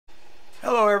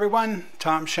Hello everyone,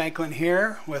 Tom Shanklin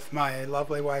here with my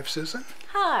lovely wife Susan.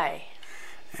 Hi.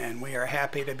 And we are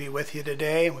happy to be with you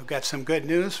today. We've got some good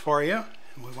news for you,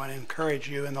 and we want to encourage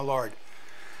you in the Lord.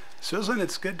 Susan,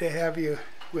 it's good to have you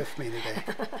with me today.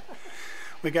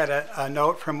 We got a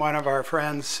note from one of our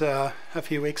friends a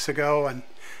few weeks ago, and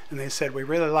they said, we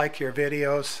really like your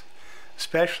videos,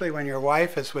 especially when your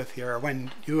wife is with you or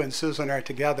when you and Susan are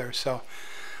together. So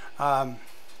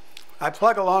I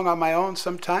plug along on my own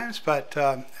sometimes, but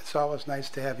it's always nice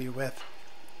to have you with.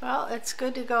 Well, it's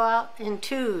good to go out in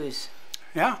twos.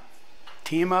 Yeah,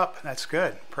 team up. That's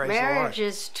good. Praise the Lord. Marriage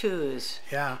is twos.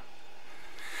 Yeah.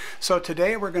 So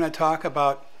today we're going to talk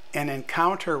about an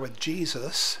encounter with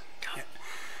Jesus.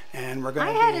 And we're going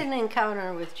to I had an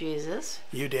encounter with Jesus.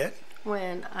 You did?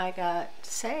 When I got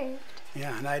saved.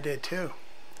 Yeah, and I did too.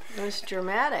 It was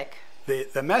dramatic.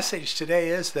 The message today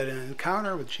is that an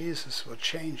encounter with Jesus will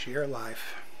change your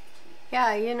life.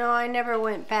 Yeah, you know, I never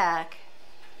went back.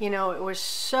 You know, it was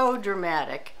so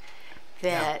dramatic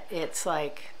that it's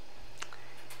like,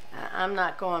 I'm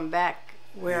not going back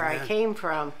where Amen. I came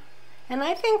from. And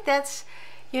I think that's,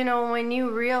 you know, when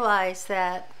you realize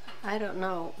that, I don't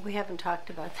know, we haven't talked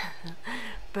about that,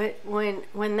 but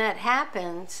when that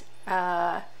happens,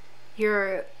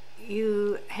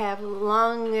 you have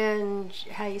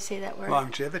how you say that word?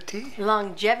 Longevity?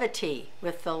 Longevity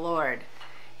with the Lord.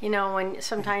 You know,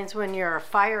 sometimes when you're a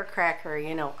firecracker,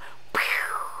 you know,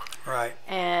 right,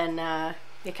 and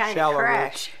you kind of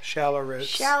crash. Shallow roots.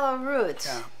 Shallow roots.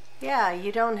 Yeah. Yeah,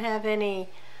 you don't have any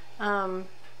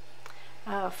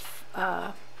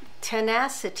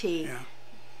tenacity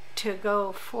to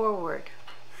go forward.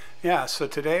 Yeah, so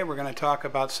today we're going to talk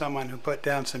about someone who put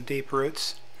down some deep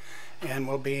roots, and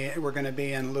we're going to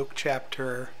be in Luke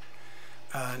chapter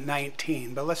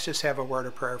 19. But let's just have a word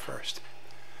of prayer first.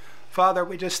 Father,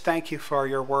 we just thank you for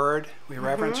your word. We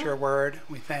reverence your word.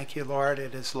 We thank you, Lord.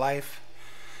 It is life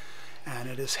and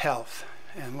it is health.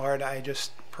 And Lord, I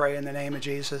just pray in the name of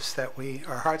Jesus that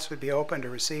our hearts would be open to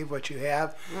receive what you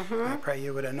have. I pray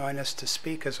you would anoint us to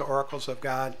speak as oracles of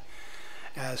God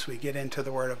as we get into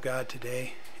the word of God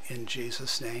today. In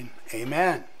Jesus' name,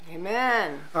 amen.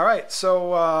 Amen. All right, so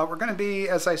we're going to be,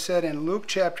 as I said, in Luke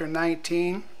chapter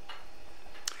 19.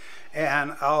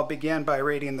 And I'll begin by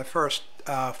reading the first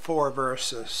 4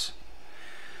 verses.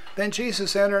 Then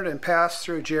Jesus entered and passed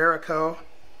through Jericho.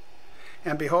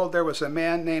 And behold, there was a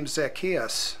man named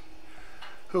Zacchaeus,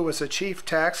 who was a chief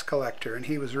tax collector, and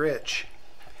he was rich.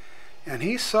 And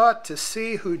he sought to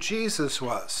see who Jesus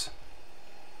was,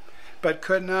 but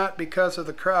could not because of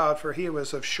the crowd, for he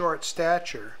was of short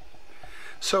stature.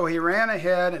 So he ran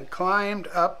ahead and climbed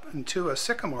up into a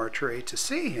sycamore tree to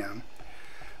see him,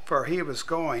 for he was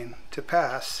going to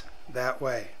pass that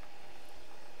way.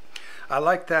 I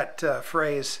like that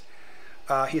phrase,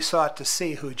 he sought to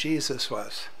see who Jesus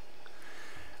was.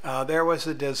 There was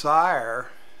a desire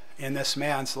in this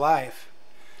man's life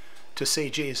to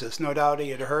see Jesus. No doubt he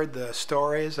had heard the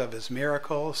stories of his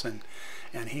miracles, and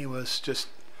he was just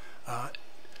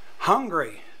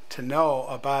hungry to know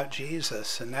about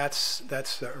Jesus, and that's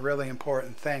a really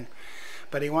important thing.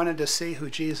 But he wanted to see who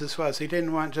Jesus was. He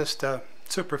didn't want just a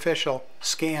superficial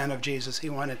scan of Jesus. He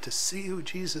wanted to see who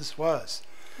Jesus was.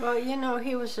 Well, you know,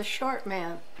 he was a short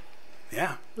man.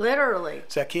 Yeah. Literally.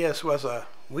 Zacchaeus was a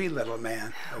wee little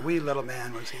man. A wee little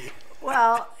man was he.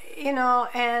 Well, you know,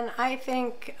 and I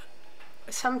think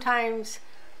sometimes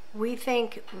we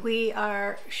think we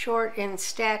are short in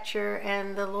stature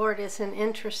and the Lord isn't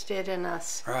interested in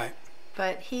us. Right.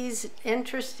 But he's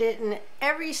interested in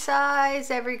every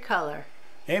size, every color.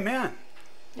 Amen.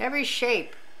 Every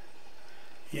shape.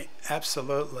 Yeah,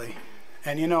 absolutely.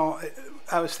 And you know,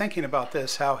 I was thinking about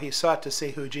this, how he sought to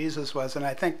see who Jesus was, and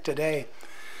I think today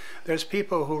there's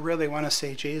people who really want to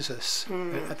see Jesus.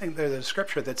 I think there's a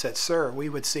scripture that said, "Sir, we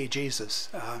would see Jesus."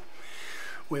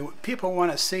 People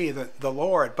want to see the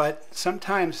Lord, but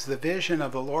sometimes the vision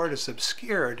of the Lord is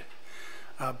obscured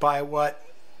by what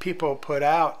people put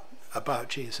out about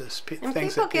Jesus. And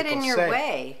things people that people get in your say.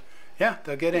 way. Yeah,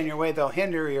 they'll get in your way. They'll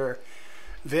hinder your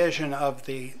vision of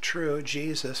the true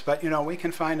Jesus. But, you know, we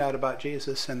can find out about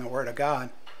Jesus in the Word of God.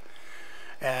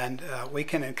 And we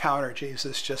can encounter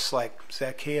Jesus just like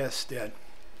Zacchaeus did.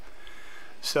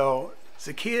 So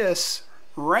Zacchaeus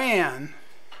ran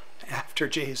after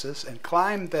Jesus and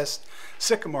climbed this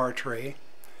sycamore tree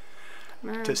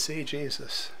to see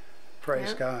Jesus.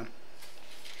 Praise God.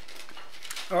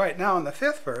 All right, now in the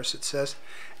 5th verse it says,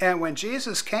 "And when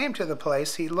Jesus came to the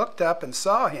place, he looked up and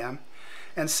saw him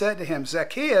and said to him,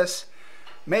 'Zacchaeus,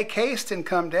 make haste and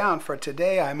come down, for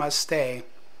today I must stay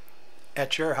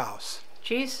at your house.'"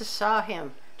 Jesus saw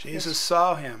him. Jesus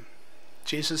saw him.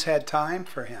 Jesus had time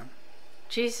for him.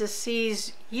 Jesus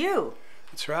sees you.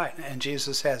 That's right. And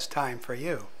Jesus has time for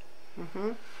you.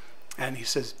 Mm-hmm. And he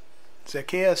says,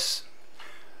 Zacchaeus,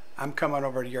 I'm coming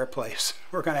over to your place.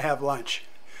 We're going to have lunch.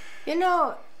 You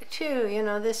know, too,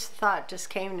 this thought just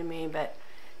came to me, but,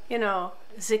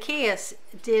 Zacchaeus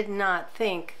did not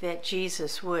think that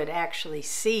Jesus would actually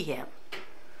see him.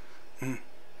 Mm.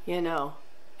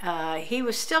 He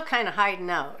was still kind of hiding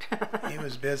out. He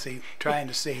was busy trying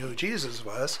to see who Jesus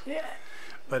was. Yeah.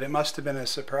 But it must have been a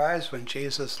surprise when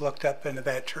Jesus looked up into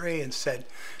that tree and said,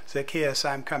 Zacchaeus,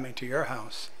 I'm coming to your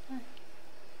house.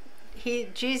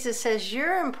 Jesus says,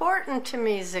 you're important to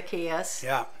me, Zacchaeus.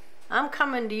 Yeah. I'm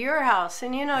coming to your house.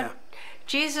 And Yeah.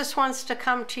 Jesus wants to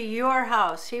come to your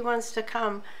house. He wants to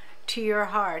come to your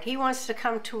heart. He wants to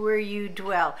come to where you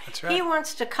dwell. That's right. He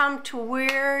wants to come to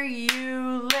where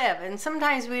you live. And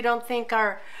sometimes we don't think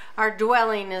our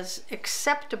dwelling is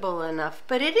acceptable enough,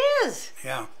 but it is.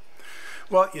 Yeah.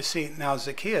 Well, you see, now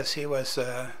Zacchaeus, he was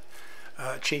a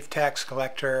chief tax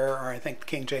collector, or I think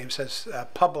King James says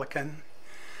publican.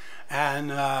 And,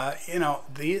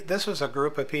 this was a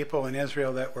group of people in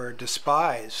Israel that were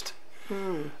despised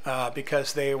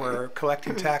because they were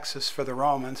collecting taxes for the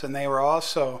Romans, and they were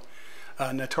also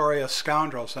notorious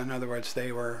scoundrels. In other words,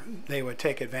 they would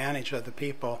take advantage of the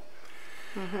people.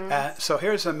 Mm-hmm. So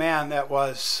here's a man that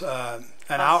was an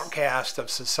outcast of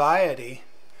society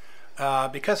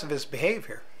because of his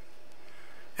behavior.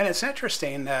 And it's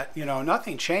interesting that,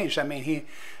 nothing changed. I mean,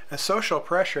 social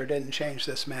pressure didn't change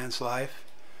this man's life.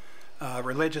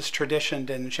 Religious tradition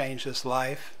didn't change his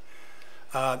life.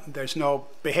 There's no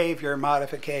behavior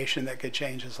modification that could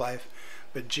change his life.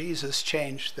 But Jesus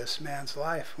changed this man's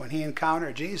life. When he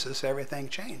encountered Jesus, everything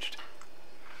changed.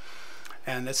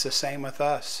 And it's the same with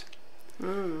us.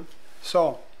 Mm.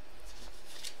 So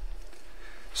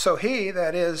he,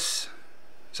 that is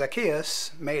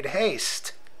Zacchaeus, made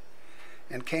haste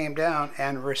and came down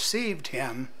and received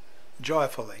him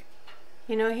joyfully.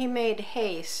 He made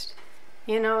haste.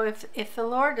 If the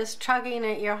Lord is tugging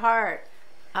at your heart,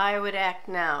 I would act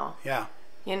now. Yeah.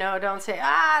 Don't say,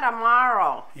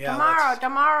 tomorrow. Yeah,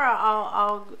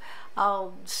 Tomorrow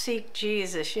I'll seek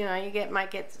Jesus. You might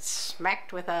get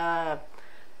smacked with a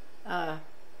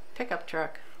pickup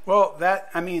truck. Well,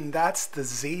 that's the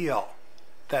zeal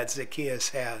that Zacchaeus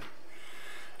had.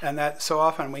 And that so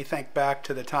often we think back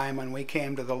to the time when we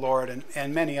came to the Lord,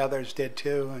 and many others did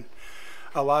too. And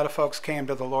a lot of folks came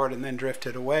to the Lord and then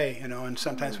drifted away, and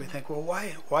sometimes we think, well,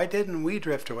 why didn't we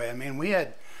drift away? I mean, we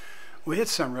had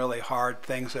some really hard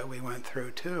things that we went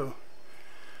through too.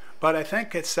 But I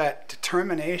think it's that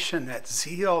determination, that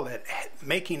zeal, that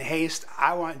making haste.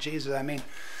 I want Jesus. I mean,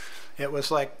 it was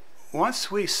like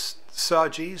once we saw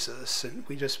Jesus and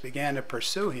we just began to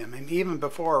pursue him, and even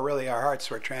before really our hearts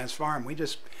were transformed, we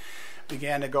just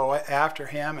began to go after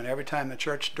him, and every time the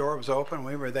church door was open,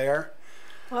 we were there.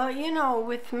 Well,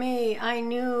 with me, I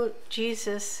knew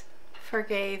Jesus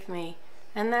forgave me,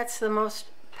 and that's the most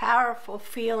powerful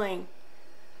feeling.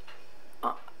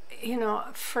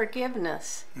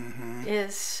 Forgiveness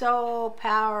is so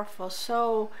powerful,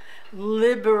 so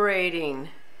liberating.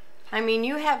 I mean,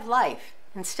 you have life.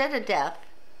 Instead of death,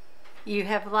 you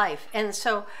have life. And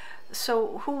so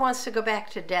who wants to go back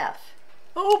to death?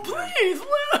 Oh, please,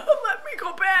 let me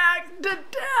go back to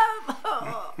death.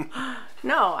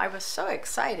 No, I was so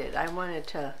excited. I wanted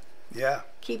to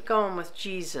keep going with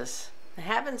Jesus. I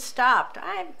haven't stopped.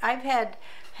 I've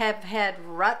had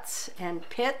ruts and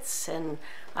pits, and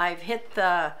I've hit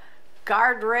the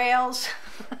guardrails.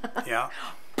 Yeah.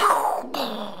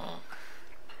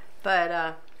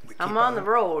 But I'm on the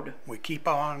road. We keep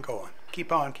on going.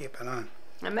 Keep on keeping on.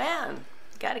 Amen.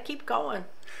 Got to keep going.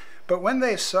 But when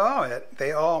they saw it,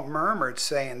 they all murmured,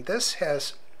 saying,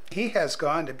 he has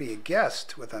gone to be a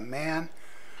guest with a man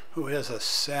who is a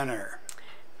sinner.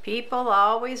 People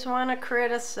always want to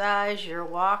criticize your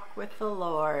walk with the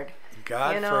Lord.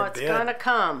 God forbid. It's going to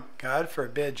come. God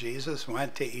forbid Jesus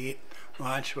went to eat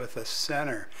lunch with a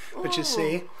sinner. But you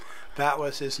see, that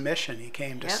was his mission. He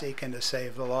came to seek and to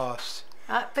save the lost.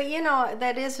 But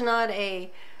that is not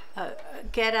a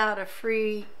get out a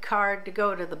free card to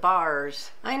go to the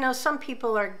bars. I know some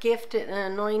people are gifted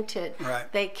and anointed. Right.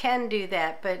 They can do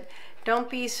that, but don't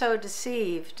be so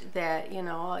deceived that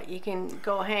you can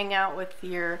go hang out with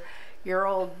your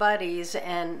old buddies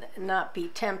and not be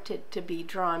tempted to be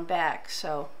drawn back.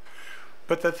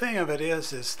 But the thing of it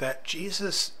is that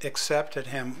Jesus accepted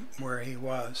him where he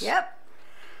was. Yep.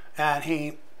 And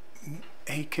he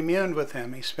communed with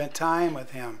him. He spent time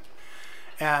with him.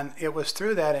 And it was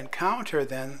through that encounter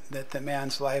then that the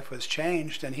man's life was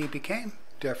changed and he became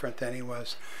different than he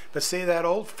was. But see, that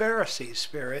old Pharisee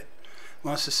spirit,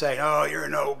 wants to say, oh, you're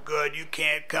no good, you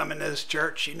can't come in this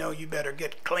church, you better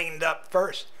get cleaned up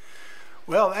first.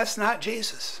 Well, that's not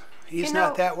Jesus. He's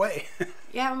not that way.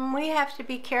 Yeah, and we have to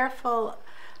be careful,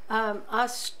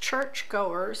 us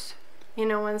churchgoers,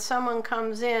 when someone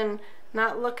comes in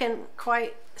not looking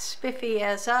quite spiffy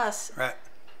as us, right.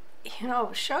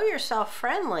 Show yourself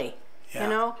friendly.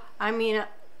 Yeah. I mean,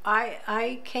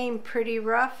 I came pretty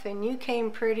rough and you came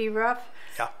pretty rough.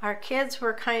 Yeah. Our kids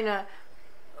were kind of,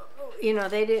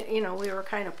 they didn't, we were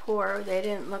kind of poor. They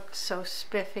didn't look so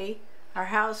spiffy. Our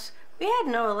house, we had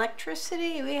no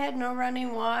electricity. We had no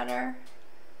running water.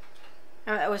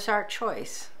 It was our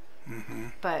choice. Mm-hmm.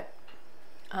 But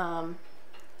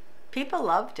people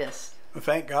loved us. Well,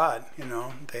 thank God,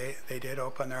 they did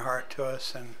open their heart to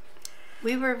us. And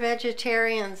we were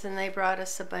vegetarians and they brought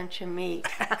us a bunch of meat.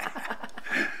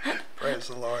 Praise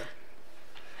the Lord.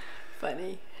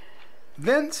 Funny.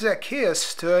 Then Zacchaeus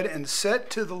stood and said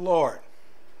to the Lord,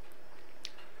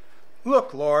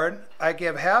 Look, Lord, I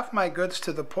give half my goods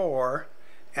to the poor,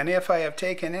 and if I have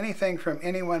taken anything from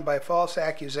anyone by false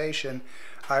accusation,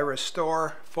 I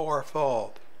restore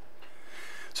fourfold.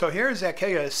 So here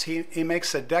Zacchaeus, he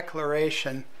makes a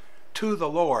declaration to the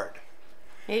Lord.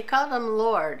 He called him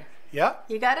Lord. Yep.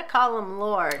 You got to call him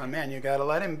Lord. Amen. You got to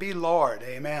let him be Lord.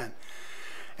 Amen.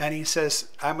 And he says,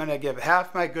 I'm going to give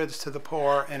half my goods to the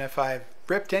poor, and if I've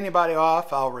ripped anybody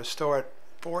off, I'll restore it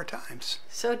 4 times.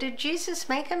 So did Jesus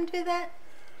make him do that?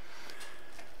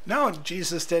 No,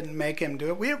 Jesus didn't make him do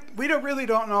it. We really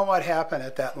don't know what happened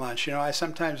at that lunch.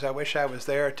 Sometimes I wish I was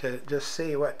there to just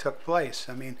see what took place.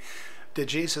 I mean, did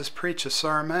Jesus preach a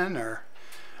sermon, or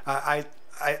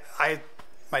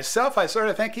myself, I sort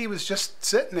of think he was just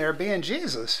sitting there being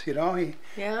Jesus,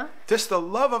 Yeah. Just the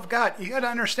love of God. You got to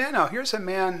understand now, here's a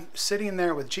man sitting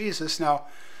there with Jesus. Now,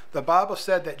 the Bible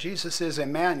said that Jesus is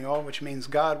Emmanuel, which means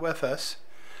God with us.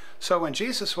 So when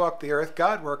Jesus walked the earth,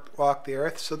 God walked the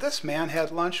earth. So this man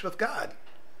had lunch with God.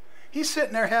 He's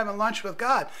sitting there having lunch with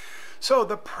God. So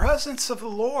the presence of the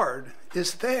Lord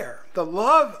is there. The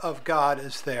love of God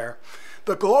is there.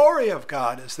 The glory of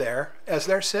God is there as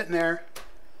they're sitting there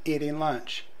eating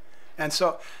lunch. And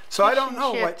so I don't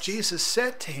know what Jesus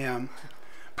said to him,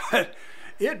 but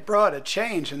it brought a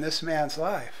change in this man's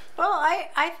life. Well,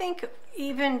 I think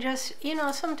even just,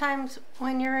 sometimes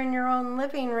when you're in your own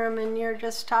living room and you're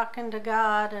just talking to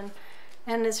God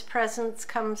and his presence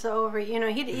comes over,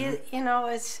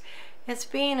 it's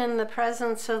being in the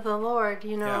presence of the Lord,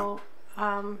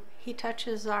 he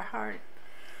touches our heart.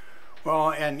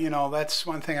 Well, and that's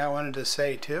one thing I wanted to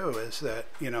say too, is that,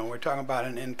 we're talking about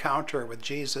an encounter with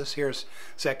Jesus. Here's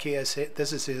Zacchaeus.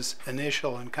 This is his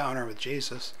initial encounter with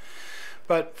Jesus.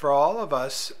 But for all of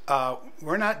us,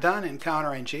 we're not done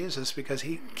encountering Jesus, because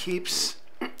he keeps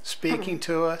speaking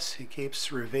to us. He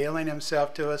keeps revealing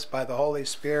himself to us by the Holy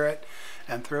Spirit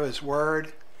and through his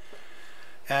word.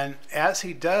 And as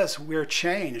he does, we're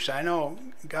changed. I know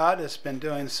God has been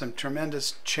doing some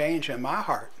tremendous change in my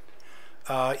heart,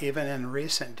 even in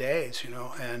recent days,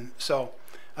 And so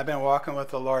I've been walking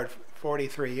with the Lord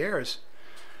 43 years,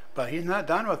 but he's not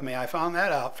done with me. I found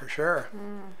that out for sure.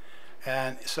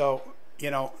 And so,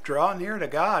 draw near to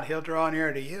God, he'll draw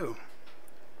near to you.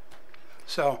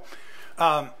 So,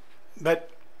 but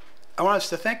I want us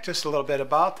to think just a little bit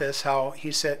about this, how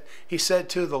he said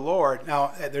to the Lord.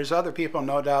 Now, there's other people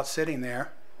no doubt sitting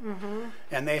there,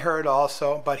 and they heard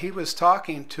also, but he was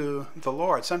talking to the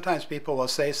Lord. Sometimes people will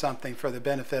say something for the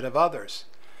benefit of others.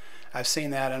 I've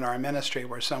seen that in our ministry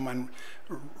where someone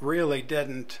really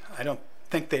didn't, I don't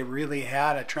think they really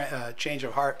had a change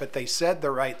of heart, but they said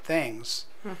the right things,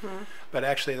 but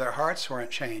actually their hearts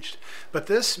weren't changed. But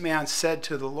this man said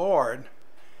to the Lord,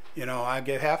 I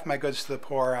give half my goods to the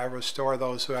poor, I restore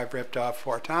those who I've ripped off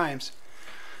 4 times.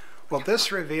 Well,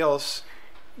 this reveals...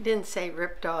 Didn't say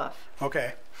ripped off.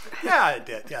 Okay. Yeah, it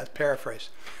did. Yeah, it's paraphrased.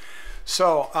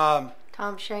 So...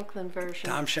 Tom Shanklin version.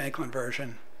 Tom Shanklin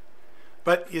version.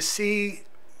 But you see,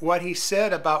 what he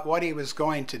said about what he was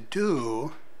going to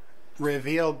do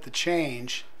revealed the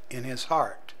change in his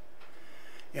heart.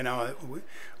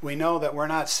 We know that we're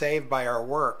not saved by our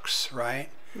works, right?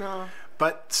 No.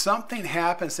 But something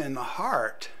happens in the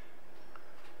heart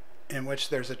in which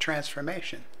there's a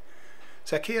transformation.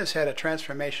 Zacchaeus had a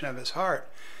transformation of his heart.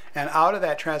 And out of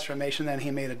that transformation, then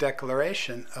he made a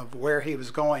declaration of where he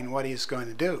was going, what he's going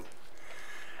to do.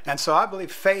 And so I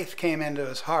believe faith came into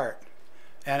his heart.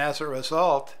 And as a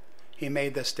result, he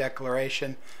made this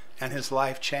declaration, and his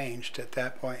life changed at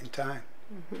that point in time.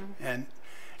 And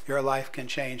your life can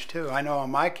change too. I know in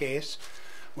my case,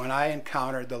 when I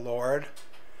encountered the Lord,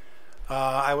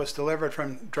 I was delivered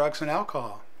from drugs and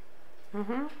alcohol.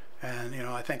 And, you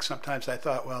know, I think sometimes I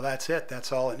thought, well, that's it.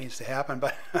 That's all that needs to happen.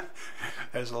 But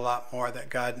there's a lot more that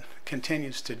God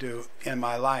continues to do in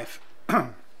my life.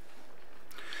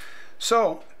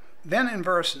 So then in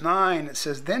verse 9 it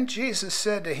says, then Jesus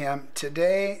said to him,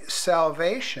 today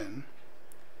salvation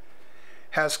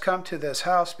has come to this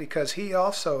house because he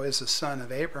also is a son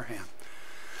of Abraham.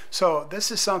 So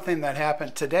this is something that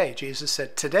happened today. Jesus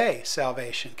said, today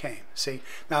salvation came. See,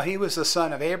 now he was the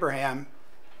son of Abraham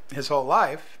his whole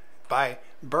life. By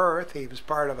birth, he was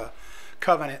part of a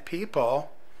covenant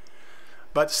people.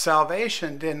 But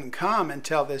salvation didn't come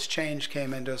until this change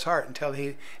came into his heart, until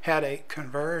he had a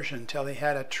conversion, until he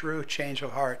had a true change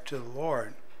of heart to the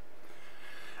Lord.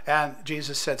 And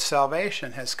Jesus said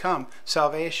salvation has come.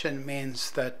 Salvation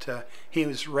means that he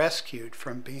was rescued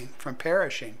from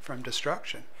perishing, from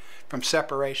destruction, from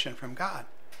separation from God.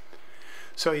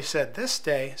 So he said, this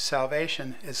day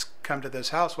salvation has come to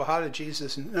this house. Well, how did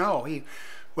Jesus know? He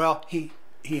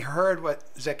heard what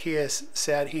Zacchaeus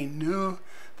said. He knew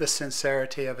the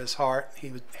sincerity of his heart.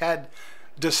 He had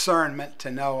discernment to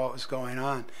know what was going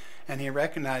on. And he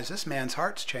recognized this man's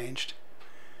heart's changed.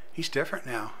 He's different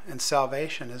now. And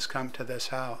salvation has come to this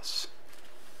house.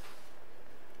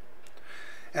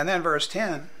 And then verse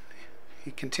 10,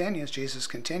 Jesus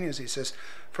continues, he says,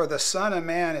 for the Son of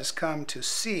Man is come to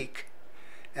seek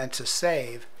and to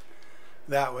save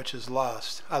that which is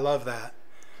lost. I love that.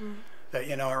 That,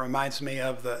 you know, it reminds me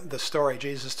of the story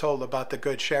Jesus told about the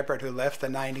good shepherd who left the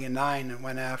 99 and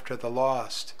went after the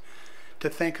lost. To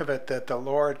think of it that the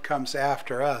Lord comes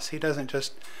after us. He doesn't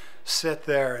just sit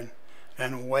there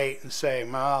and wait and say,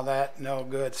 well, that no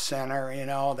good sinner, you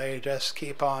know, they just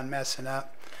keep on messing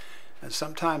up. And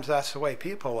sometimes that's the way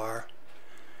people are.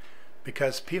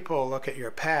 Because people look at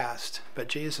your past, but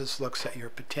Jesus looks at your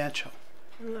potential.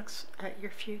 He looks at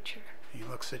your future. He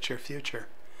looks at your future.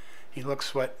 He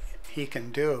looks what he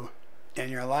can do in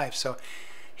your life. So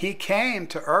he came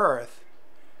to earth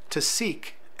to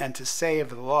seek and to save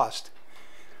the lost.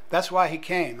 That's why he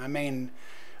came. I mean,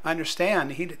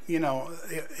 understand, he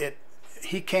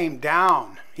came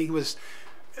down. He was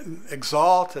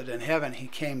exalted in heaven. He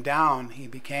came down. He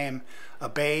became a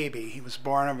baby. He was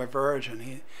born of a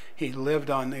virgin. He lived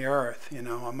on the earth, you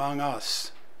know, among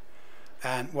us.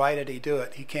 And why did he do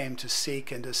it? He came to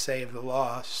seek and to save the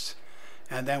lost.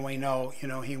 And then we know, you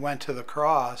know, he went to the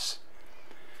cross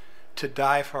to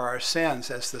die for our sins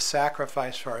as the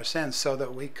sacrifice for our sins so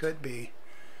that we could be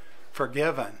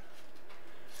forgiven.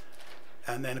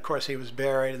 And then, of course, he was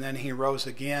buried, and then he rose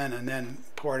again, and then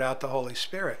poured out the Holy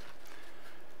Spirit.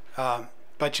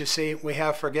 But you see, we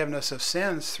have forgiveness of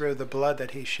sins through the blood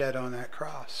that he shed on that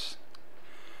cross.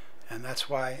 And that's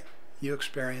why you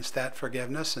experienced that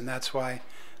forgiveness, and that's why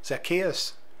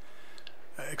Zacchaeus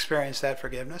experienced that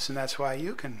forgiveness, and that's why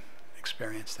you can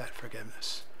experience that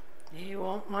forgiveness. You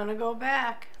won't want to go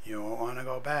back. You won't want to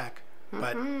go back.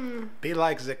 But be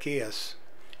like Zacchaeus,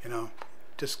 you know,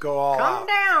 just go all out. Come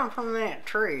down from that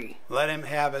tree. Let him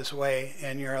have his way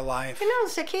in your life. You know,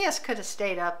 Zacchaeus could have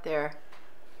stayed up there.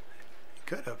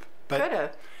 Could have. But could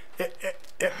have.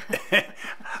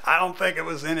 I don't think it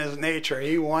was in his nature.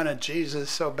 He wanted Jesus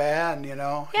so bad, you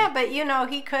know. Yeah, but, you know,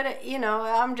 he could have, you know,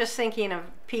 I'm just thinking of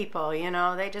people, you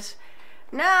know, they just,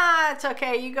 nah, it's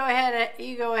okay, you go ahead,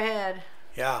 you go ahead.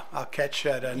 Yeah, I'll catch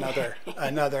you at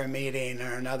another meeting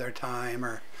or another time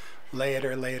or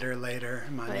later. Later.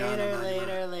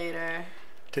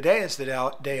 Today is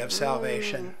the day of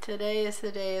salvation. Today is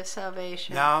the day of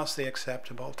salvation. Now is the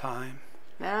acceptable time.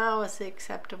 Now is the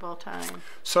acceptable time.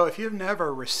 So if you've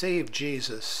never received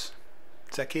Jesus,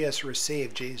 Zacchaeus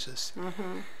received Jesus.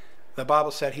 The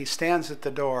Bible said he stands at the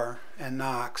door and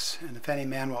knocks, and if any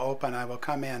man will open, I will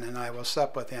come in and I will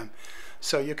sup with him.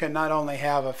 So you can not only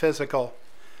have a physical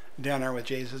dinner with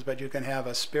Jesus, but you can have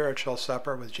a spiritual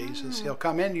supper with Jesus. He'll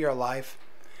come into your life.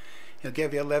 He'll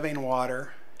give you living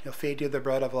water. He'll feed you the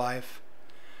bread of life.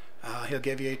 He'll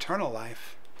give you eternal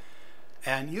life.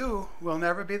 And you will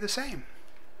never be the same.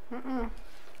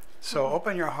 So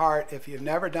open your heart. If you've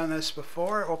never done this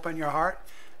before, open your heart.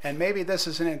 And maybe this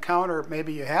is an encounter.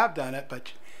 Maybe you have done it,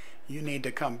 but you need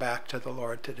to come back to the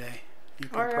Lord today. You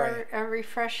can pray. A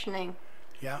refreshing.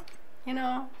 Yeah. You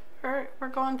know, we're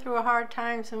going through a hard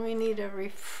times, and we need a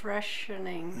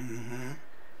refreshing.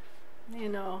 You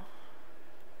know.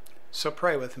 So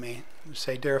pray with me.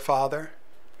 Say, Dear Father,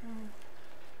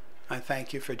 I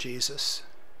thank you for Jesus.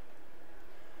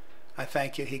 I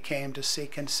thank you he came to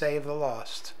seek and save the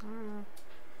lost.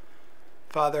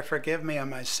 Father, forgive me of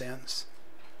my sins.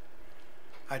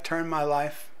 I turn my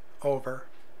life over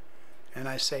and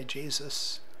I say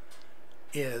Jesus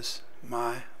is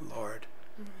my Lord.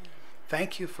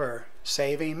 Thank you for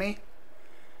saving me.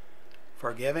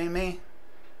 forgiving me,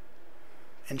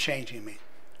 and changing me.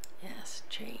 Yes,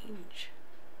 change.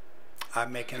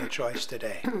 I'm making a choice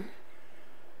today.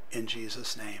 In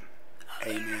Jesus' name,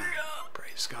 amen.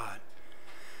 Praise God.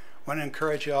 I want to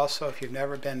encourage you also, if you've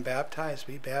never been baptized,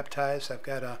 be baptized. I've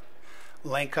got a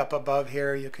link up above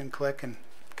here you can click, and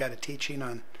I've got a teaching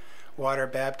on water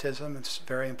baptism. It's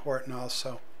very important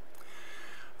also.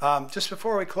 Just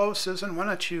before we close, Susan, why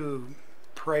don't you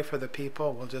pray for the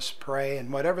people? We'll just pray,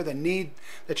 and whatever the need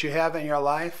that you have in your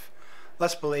life,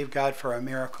 let's believe God for a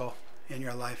miracle in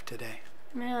your life today.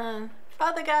 Amen.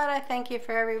 Father God, I thank you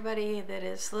for everybody that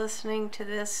is listening to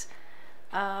this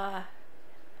now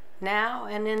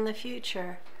and in the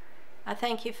future. I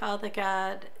thank you, Father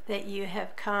God, that you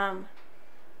have come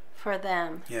for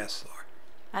them. Yes, Lord.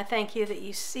 I thank you that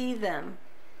you see them.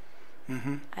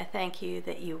 Mm-hmm. I thank you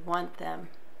that you want them.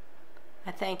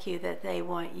 I thank you that they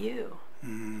want you.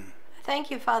 Mm-hmm. I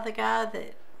thank you, Father God,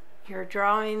 that you're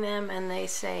drawing them and they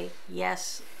say,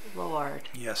 yes, Lord.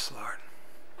 Yes, Lord.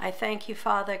 I thank you,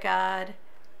 Father God,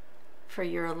 for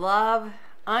your love,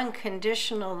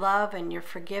 unconditional love, and your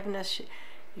forgiveness.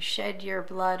 You shed your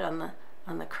blood on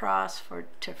the cross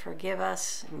to forgive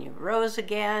us, and you rose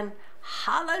again.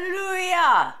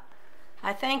 Hallelujah!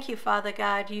 I thank you, Father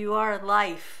God, you are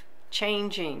life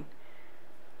changing.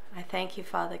 I thank you,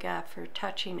 Father God, for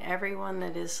touching everyone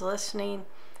that is listening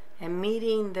and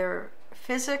meeting their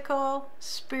physical,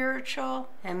 spiritual,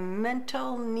 and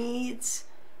mental needs.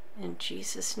 In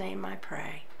Jesus' name I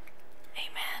pray.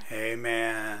 Amen.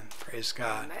 Amen. Praise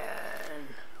God. Amen.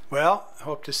 Well, I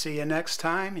hope to see you next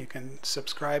time. You can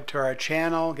subscribe to our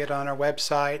channel, get on our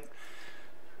website,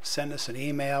 send us an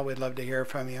email. We'd love to hear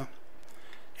from you.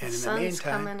 And in the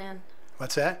meantime, coming in.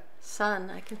 What's that?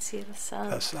 Sun. I can see the sun.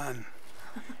 The sun.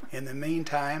 In the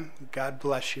meantime, God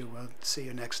bless you. We'll see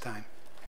you next time.